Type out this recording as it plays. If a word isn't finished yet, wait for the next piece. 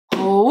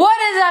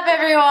up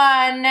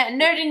everyone?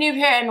 Nerdy Noob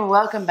here and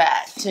welcome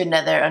back to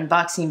another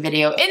unboxing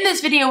video. In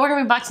this video we're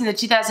going to be unboxing the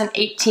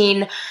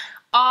 2018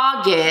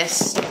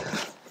 August.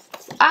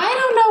 I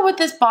don't know what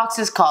this box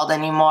is called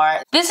anymore.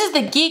 This is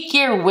the Geek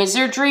Gear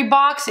Wizardry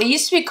box. It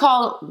used to be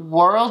called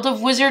World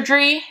of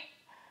Wizardry.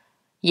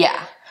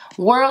 Yeah,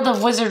 World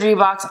of Wizardry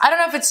box. I don't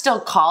know if it's still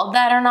called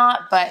that or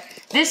not, but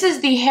this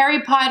is the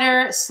Harry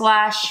Potter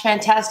 /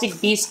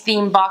 Fantastic Beasts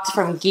theme box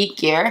from Geek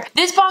Gear.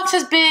 This box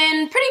has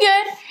been pretty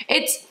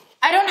good.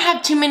 I don't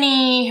have too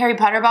many Harry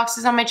Potter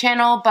boxes on my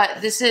channel,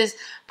 but this is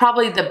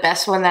probably the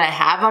best one that I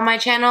have on my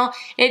channel.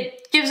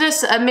 It gives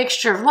us a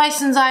mixture of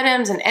licensed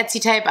items and Etsy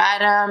type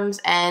items,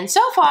 and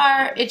so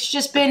far it's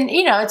just been,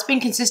 you know, it's been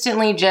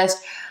consistently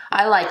just,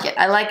 I like it.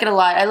 I like it a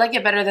lot. I like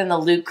it better than the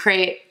Loot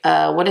Crate,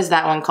 what is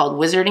that one called?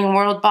 Wizarding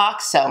World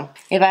box. So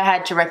if I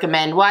had to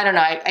recommend, well, I don't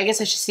know, I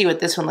guess I should see what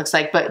this one looks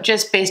like, but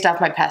just based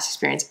off my past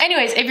experience.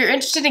 Anyways, if you're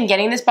interested in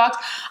getting this box,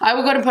 I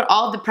will go and put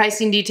all of the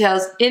pricing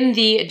details in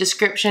the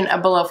description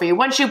below for you.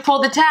 Once you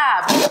pull the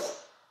tab,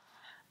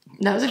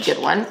 that was a good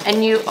one,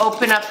 and you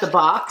open up the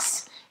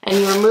box and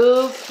you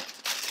remove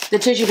the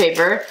tissue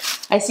paper.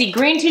 I see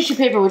green tissue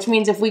paper, which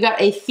means if we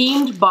got a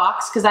themed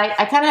box, because I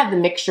kind of have the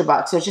mixture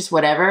box, so it's just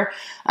whatever,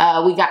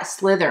 we got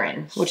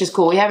Slytherin, which is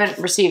cool. We haven't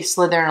received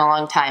Slytherin in a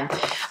long time.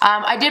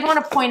 I did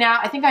want to point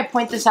out, I think I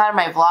point this out in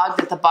my vlog,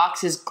 that the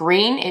box is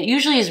green. It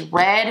usually is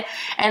red,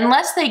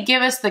 unless they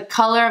give us the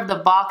color of the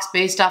box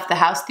based off the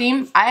house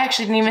theme. I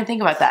actually didn't even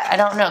think about that. I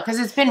don't know, because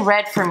it's been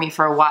red for me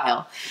for a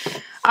while.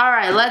 All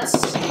right,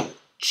 let's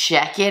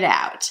check it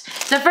out.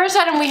 The first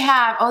item we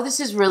have, oh, this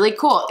is really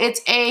cool. It's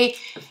a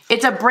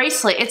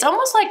bracelet. It's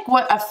almost like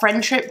what a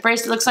friendship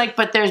bracelet looks like,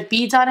 but there's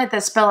beads on it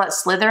that spell out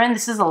Slytherin.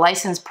 This is a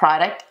licensed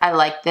product. I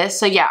like this.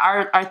 So yeah,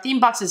 our theme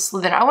box is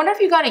Slytherin. I wonder if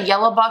you got a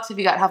yellow box if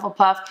you got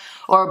Hufflepuff,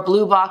 or a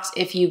blue box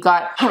if you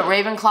got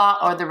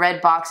Ravenclaw, or the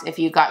red box if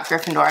you got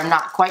Gryffindor. I'm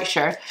not quite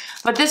sure.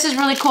 But this is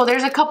really cool.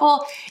 There's a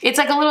couple, it's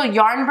like a little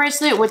yarn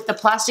bracelet with the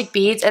plastic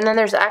beads, and then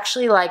there's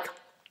actually like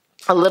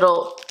a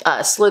little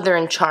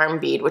Slytherin charm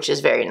bead, which is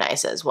very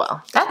nice as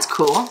well. That's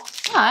cool.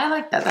 Oh, I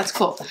like that. That's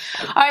cool.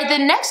 All right, the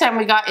next item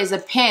we got is a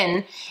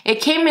pin. It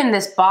came in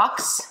this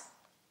box.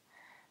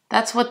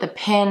 That's what the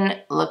pin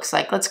looks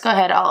like. Let's go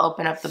ahead. I'll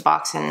open up the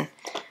box and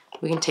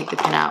we can take the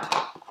pin out.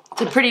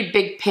 It's a pretty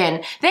big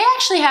pin. They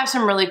actually have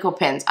some really cool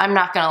pins. I'm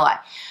not going to lie.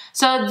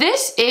 So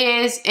this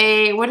is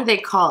a, what do they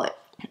call it?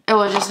 It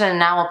was just an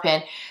enamel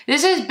pin.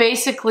 This is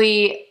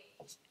basically,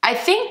 I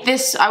think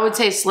this, I would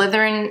say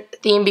Slytherin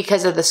theme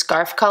because of the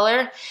scarf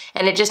color,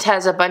 and it just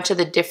has a bunch of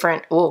the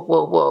different,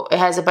 it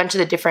has a bunch of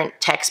the different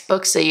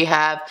textbooks. So you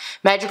have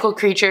magical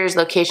creatures,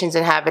 locations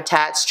and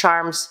habitats,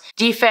 charms,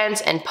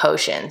 defense, and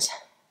potions.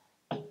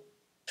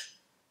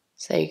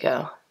 So there you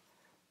go.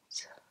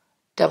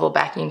 Double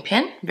backing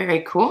pin,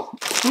 very cool.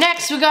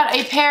 Next, we got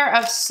a pair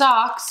of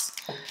socks.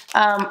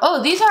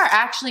 Oh, these are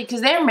actually,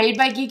 because they're made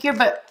by Geek Gear,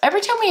 but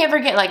every time we ever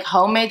get like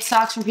homemade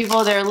socks from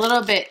people, they're a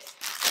little bit,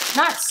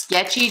 not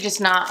sketchy,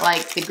 just not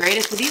like the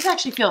greatest, but these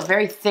actually feel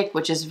very thick,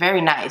 which is very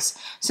nice.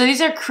 So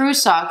these are crew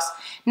socks.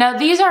 Now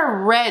these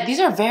are red. These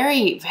are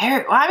very,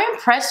 well, I'm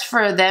impressed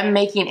for them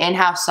making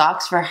in-house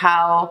socks for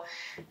how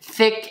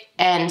thick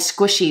and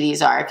squishy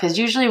these are, because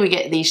usually we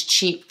get these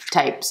cheap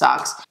type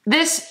socks.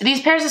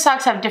 These pairs of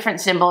socks have different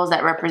symbols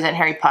that represent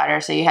Harry Potter.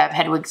 So you have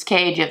Hedwig's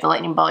cage, you have the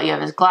lightning bolt, you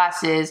have his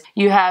glasses,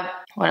 you have,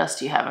 what else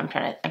do you have? I'm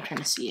trying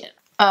to see it.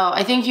 Oh,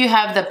 I think you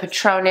have the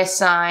Patronus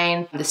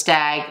sign, the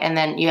stag, and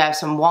then you have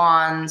some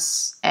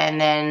wands, and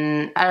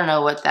then I don't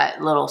know what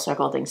that little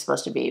circle thing's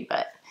supposed to be,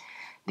 but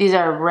these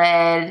are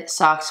red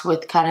socks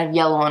with kind of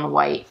yellow and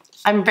white.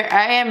 I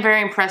am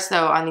very impressed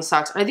though on these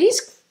socks. Are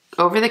these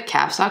over the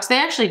calf socks? They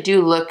actually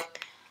do look,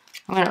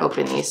 I'm gonna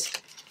open these.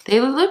 They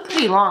look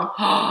pretty long.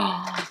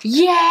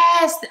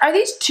 Yes! Are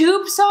these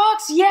tube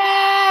socks?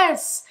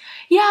 Yes!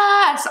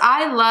 Yes!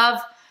 I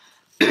love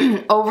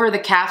over the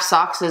calf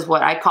socks is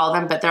what I call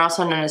them, but they're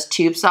also known as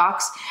tube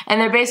socks.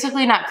 And they're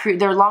basically not crew,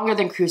 they're longer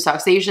than crew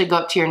socks. They usually go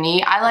up to your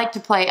knee. I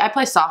play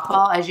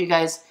softball, as you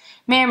guys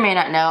may or may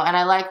not know, and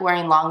I like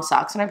wearing long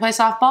socks when I play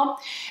softball.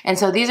 And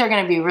so these are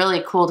gonna be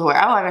really cool to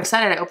wear. Oh, I'm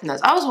excited to open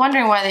those. I was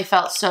wondering why they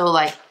felt so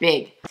like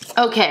big.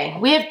 Okay,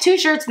 we have 2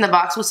 shirts in the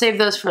box. We'll save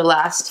those for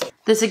last.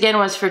 This again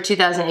was for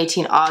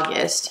 2018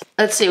 August.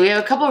 Let's see, we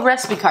have a couple of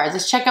recipe cards.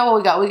 Let's check out what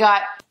we got. We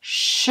got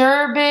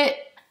sherbet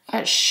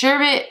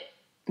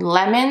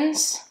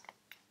lemons,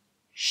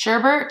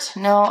 sherbet,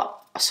 no,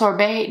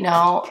 sorbet,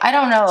 no, I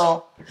don't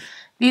know.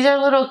 These are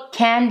little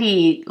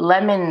candy,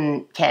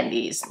 lemon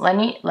candies,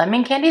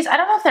 lemon candies. I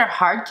don't know if they're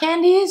hard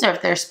candies or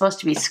if they're supposed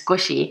to be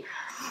squishy.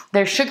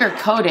 They're sugar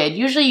coated.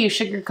 Usually you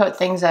sugar coat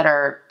things that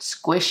are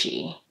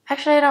squishy.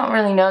 Actually, I don't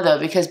really know though,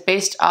 because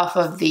based off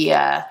of the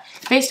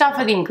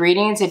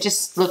ingredients, it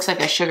just looks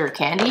like a sugar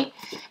candy.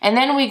 And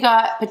then we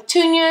got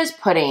petunias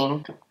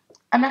pudding.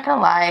 I'm not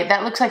gonna lie,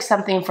 that looks like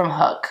something from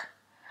Hook.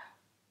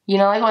 You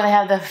know, like when they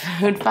have the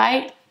food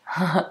fight?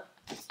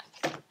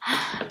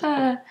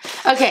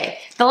 Okay,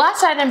 the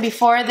last item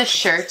before the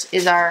shirt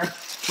is our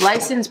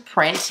license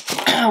print.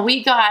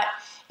 We got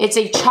It's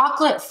a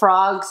chocolate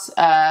frogs,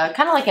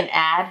 kind of like an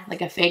ad,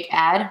 like a fake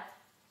ad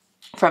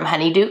from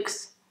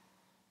Honeydukes.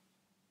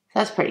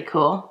 That's pretty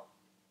cool.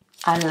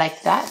 I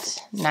like that.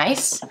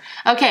 Nice.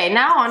 Okay,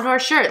 now on to our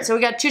shirts. So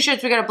we got 2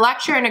 shirts. We got a black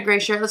shirt and a gray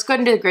shirt. Let's go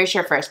ahead and do the gray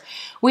shirt first.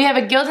 We have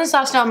a Guild and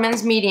Soft Style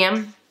men's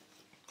medium.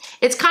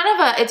 It's kind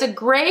of it's a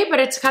gray, but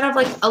it's kind of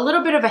like a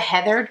little bit of a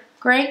heathered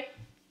gray.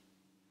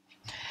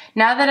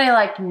 Now that I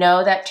like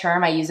know that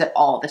term, I use it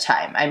all the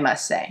time, I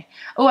must say.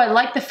 Oh, I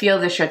like the feel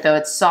of this shirt though.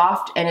 It's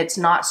soft and it's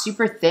not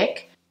super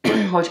thick,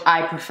 which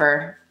I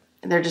prefer.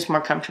 They're just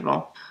more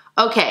comfortable.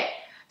 Okay,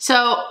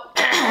 so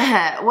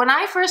when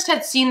I first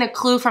had seen the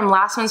clue from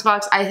last month's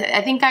box,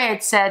 I think I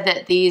had said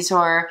that these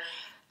were,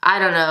 I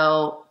don't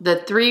know,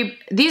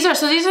 these are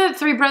the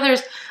 3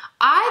 brothers.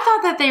 I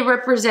thought that they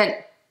represent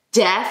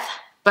death,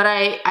 but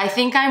I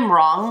think I'm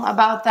wrong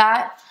about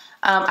that.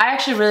 I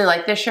actually really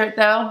like this shirt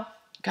though.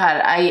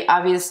 God, I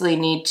obviously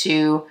need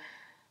to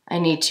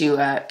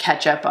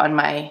catch up on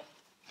my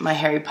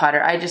Harry Potter.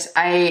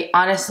 I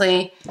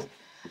honestly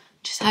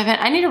just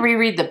haven't. I need to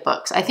reread the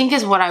books, I think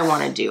is what I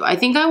want to do. I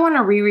think I want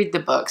to reread the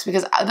books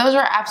because those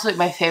are absolutely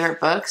my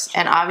favorite books.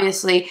 And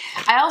obviously,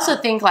 I also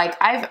think like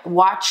I've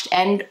watched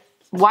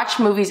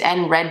movies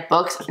and read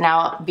books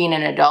now being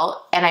an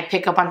adult, and I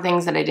pick up on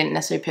things that I didn't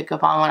necessarily pick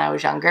up on when I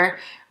was younger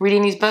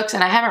reading these books.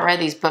 And I haven't read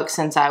these books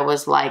since I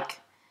was like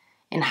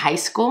in high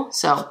school,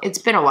 so it's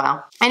been a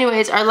while.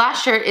 Anyways, our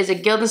last shirt is a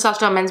Guild and Soft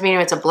Style men's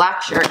medium. It's a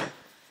black shirt.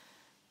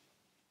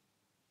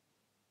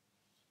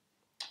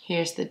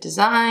 Here's the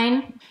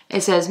design.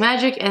 It says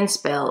magic and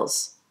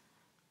spells.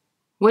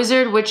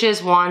 Wizard,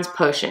 witches, wands,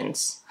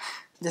 potions.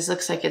 This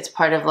looks like it's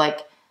part of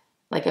like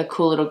a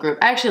cool little group.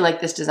 I actually like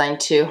this design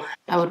too.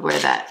 I would wear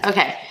that.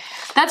 Okay,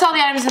 that's all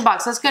the items in the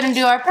box. Let's go ahead and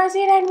do our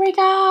president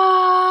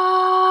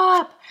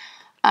recap.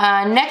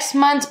 Next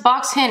month's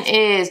box hint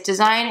is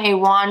design a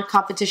wand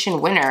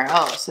competition winner.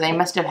 Oh, so they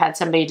must have had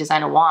somebody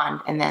design a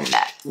wand and then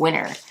that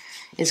winner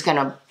is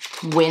gonna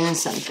win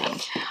something.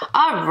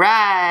 All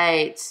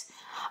right.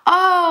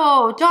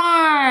 Oh,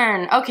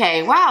 darn.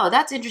 Okay, wow,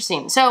 that's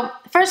interesting. So,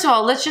 first of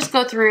all, let's just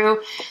go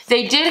through.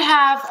 They did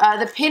have,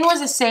 the pin was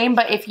the same,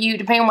 but if you,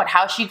 depending on what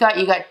house you got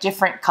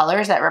different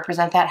colors that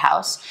represent that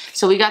house.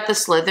 So we got the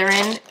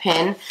Slytherin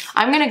pin.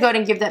 I'm going to go ahead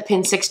and give that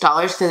pin $6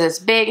 because it's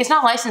big. It's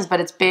not licensed,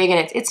 but it's big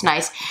and it's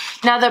nice.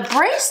 Now, the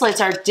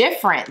bracelets are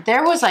different.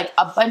 There was like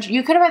a bunch,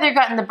 you could have either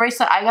gotten the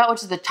bracelet I got,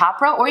 which is the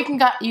top row, or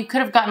you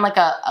could have gotten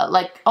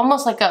like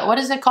almost like a, what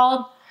is it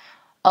called?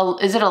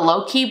 Is it a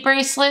low-key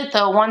bracelet?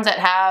 The ones that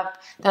have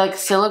the like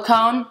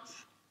silicone.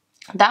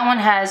 That one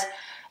has,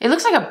 it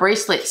looks like a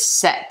bracelet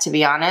set, to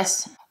be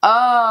honest.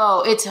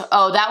 Oh,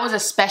 that was a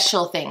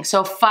special thing.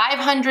 So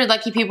 500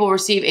 lucky people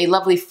receive a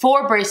lovely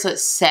 4 bracelet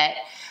set.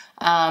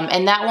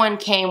 And that one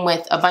came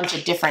with a bunch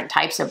of different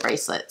types of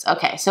bracelets.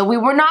 Okay, so we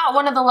were not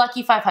one of the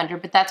lucky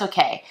 500, but that's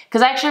okay.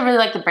 Because I actually really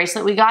like the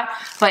bracelet we got.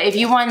 But if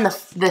you won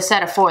the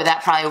set of 4,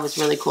 that probably was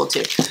really cool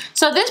too.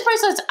 So this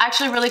bracelet's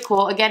actually really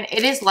cool. Again,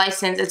 it is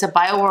licensed. It's a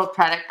BioWorld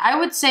product. I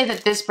would say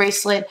that this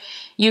bracelet,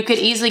 you could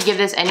easily give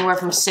this anywhere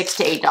from $6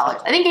 to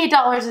 $8. I think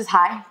 $8 is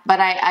high,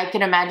 but I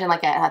can imagine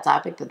like at Hot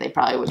Topic that they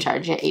probably would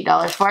charge you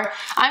 $8 for it.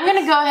 I'm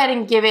going to go ahead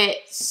and give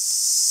it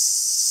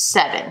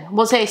 7.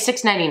 We'll say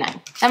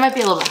 $6.99. That might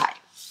be a little bit high.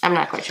 I'm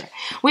not quite sure.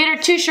 We had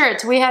our 2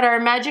 shirts. We had our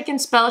Magic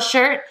and Spell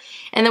shirt,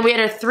 and then we had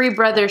our 3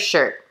 brothers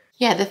shirt.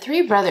 Yeah, the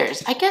 3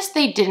 brothers. I guess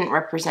they didn't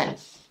represent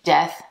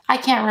death. I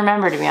can't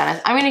remember, to be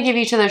honest. I'm going to give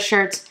each of those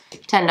shirts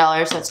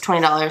 $10. So that's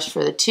 $20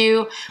 for the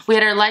 2. We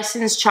had our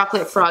licensed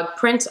chocolate frog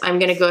prints. I'm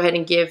going to go ahead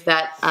and give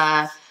that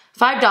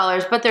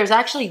 $5, but there's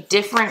actually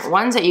different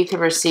ones that you could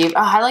receive. Oh,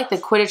 I like the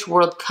Quidditch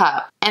World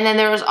Cup. And then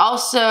there was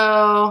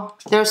also,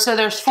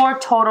 there's 4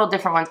 total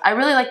different ones. I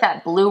really like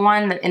that blue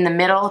one in the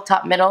middle,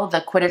 top middle,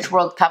 the Quidditch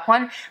World Cup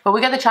one. But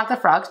we got the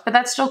chocolate frogs, but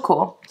that's still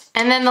cool.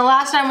 And then the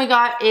last item we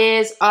got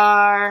is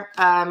our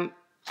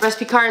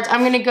recipe cards.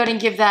 I'm going to go ahead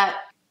and give that,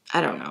 I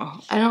don't know.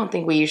 I don't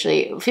think we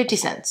usually, 50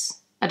 cents.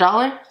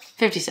 $1?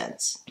 50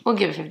 cents. We'll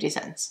give it 50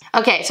 cents.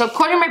 Okay, so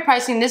according to my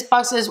pricing, this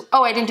box is,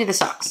 oh, I didn't do the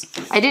socks.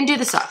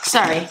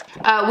 Sorry.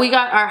 We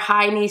got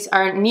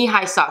our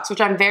knee-high socks, which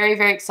I'm very,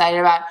 very excited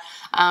about.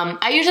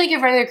 I usually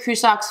give regular crew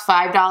socks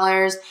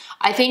 $5.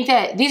 I think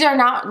that these are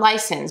not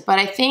licensed, but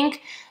I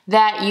think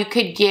that you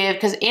could give,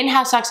 because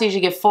in-house socks I usually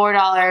give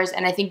 $4,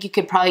 and I think you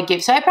could probably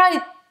give, so I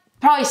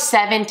probably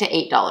 $7 to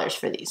 $8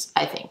 for these,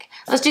 I think.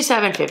 Let's do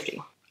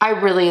 $7.50. I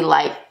really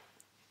like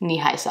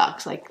knee-high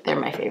socks, like they're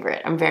my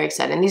favorite. I'm very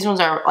excited. And these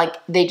ones are like,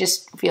 they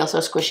just feel so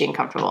squishy and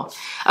comfortable.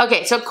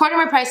 Okay, so according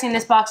to my pricing,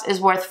 this box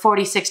is worth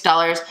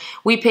 $46.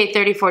 We paid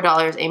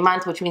 $34 a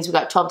month, which means we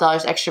got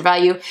 $12 extra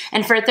value.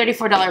 And for a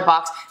 $34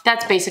 box,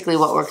 that's basically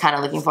what we're kind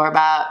of looking for,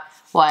 about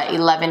what,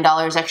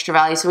 $11 extra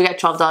value. So we got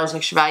 $12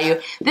 extra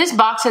value. This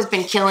box has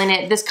been killing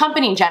it. This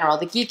company in general,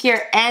 the Geek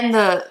here and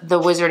the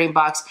Wizarding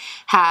box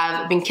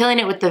have been killing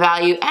it with the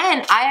value.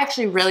 And I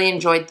actually really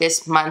enjoyed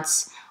this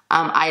month's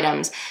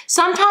items.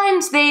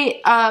 Sometimes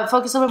they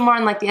focus a little bit more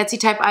on like the Etsy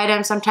type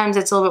items. Sometimes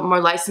it's a little bit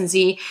more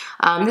licensee.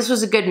 This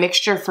was a good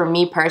mixture for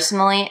me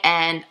personally,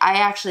 and I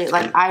actually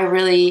like,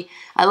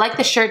 I like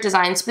the shirt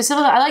design.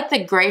 Specifically, I like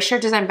the gray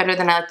shirt design better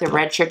than I like the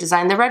red shirt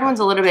design. The red one's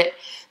a little bit,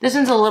 this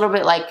one's a little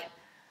bit like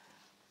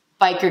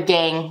biker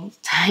gang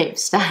type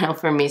style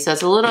for me. So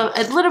it's a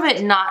little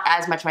bit not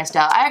as much my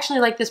style. I actually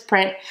like this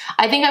print.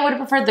 I think I would have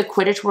preferred the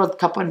Quidditch World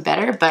Cup one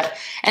better, but,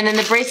 and then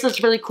the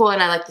bracelet's really cool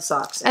and I like the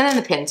socks. And then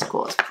the pin's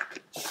cool.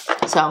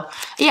 So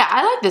yeah,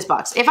 I like this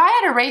box. If I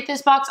had to rate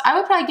this box, I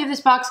would probably give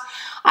this box,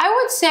 I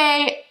would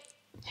say,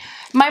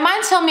 my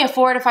mind's telling me a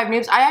 4 out of 5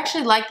 noobs. I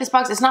actually like this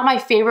box. It's not my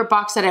favorite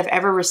box that I've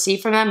ever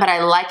received from them, but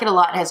I like it a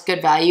lot. It has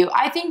good value.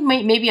 I think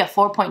maybe a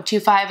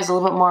 4.25 is a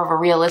little bit more of a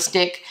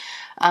realistic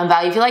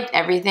value. If you liked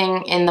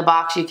everything in the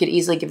box, you could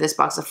easily give this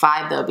box a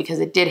 5 though, because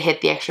it did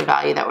hit the extra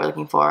value that we're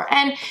looking for.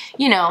 And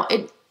you know,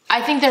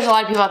 I think there's a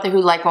lot of people out there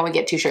who like when we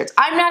get 2 shirts.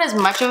 I'm not as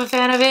much of a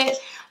fan of it,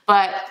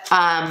 but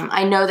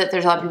I know that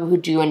there's a lot of people who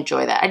do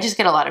enjoy that. I just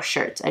get a lot of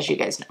shirts, as you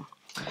guys know.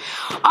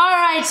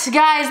 Alright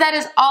guys, that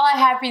is all I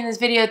have for you in this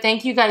video.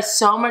 Thank you guys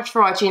so much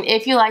for watching.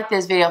 If you like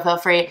this video, feel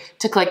free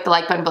to click the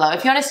like button below.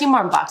 If you want to see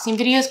more unboxing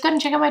videos, go ahead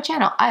and check out my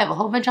channel. I have a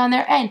whole bunch on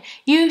there and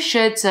you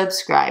should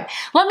subscribe.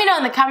 Let me know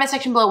in the comment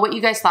section below what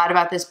you guys thought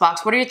about this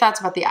box. What are your thoughts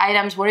about the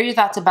items? What are your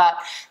thoughts about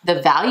the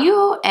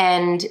value?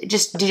 And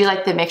just, did you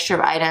like the mixture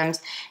of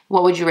items?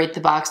 What would you rate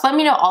the box? Let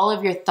me know all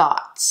of your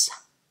thoughts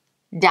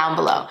down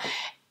below.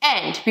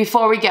 And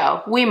before we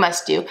go, we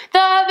must do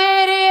the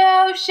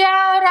video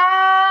shout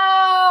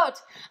out.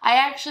 I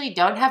actually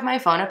don't have my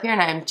phone up here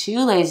and I'm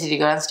too lazy to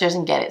go downstairs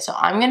and get it. So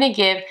I'm gonna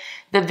give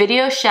the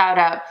video shout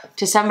out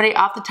to somebody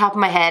off the top of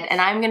my head,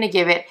 and I'm gonna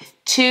give it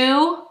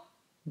to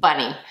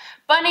Bunny.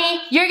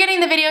 Bunny, you're getting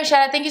the video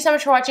shout out. Thank you so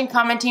much for watching,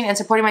 commenting, and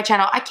supporting my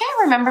channel. I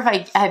can't remember if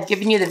I have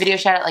given you the video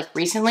shout out like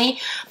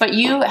recently, but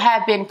you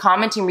have been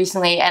commenting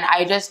recently, and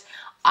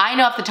I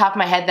know off the top of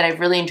my head that I've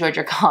really enjoyed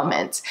your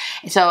comments.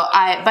 So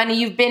Bunny,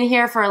 you've been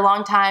here for a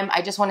long time.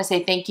 I just want to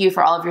say thank you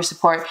for all of your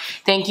support.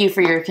 Thank you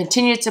for your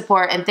continued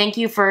support, and thank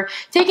you for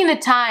taking the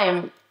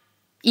time,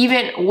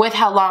 even with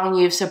how long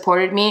you've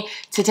supported me,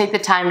 to take the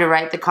time to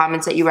write the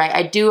comments that you write.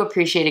 I do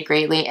appreciate it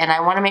greatly, and I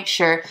want to make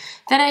sure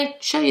that I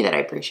show you that I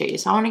appreciate you.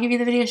 So I want to give you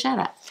the video shout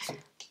out.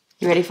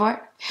 You ready for it?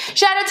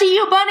 Shout out to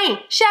you, Bunny!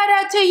 Shout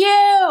out to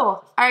you!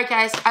 Alright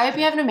guys, I hope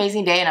you have an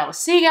amazing day, and I will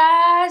see you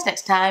guys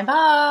next time.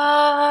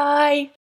 Bye!